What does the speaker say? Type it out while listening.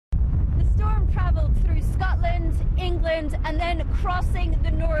through Scotland, England, and then crossing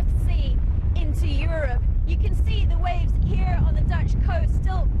the North Sea into Europe. You can see the waves here on the Dutch coast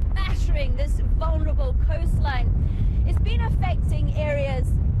still battering this vulnerable coastline. It's been affecting areas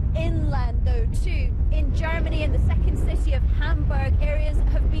inland though too. In Germany, in the second city of Hamburg, areas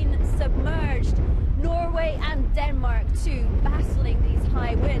have been submerged. Norway and Denmark too, battling these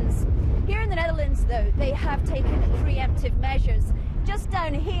high winds. Here in the Netherlands though, they have taken preemptive measures. Just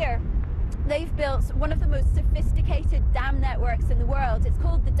down here, they've built one of the most sophisticated dam networks in the world. It's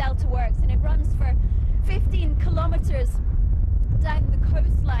called the Delta Works, and it runs for 15 kilometers down the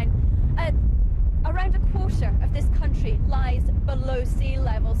coastline. Around a quarter of this country lies below sea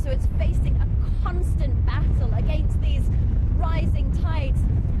level, so it's facing a constant battle against these rising tides.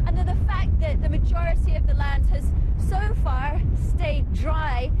 And then the fact that the majority of the land has so far stayed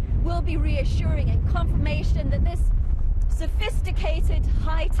dry will be reassuring and confirmation that this sophisticated,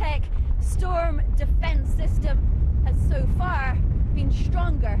 high-tech storm defense system has so far been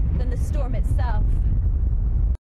stronger than the storm itself.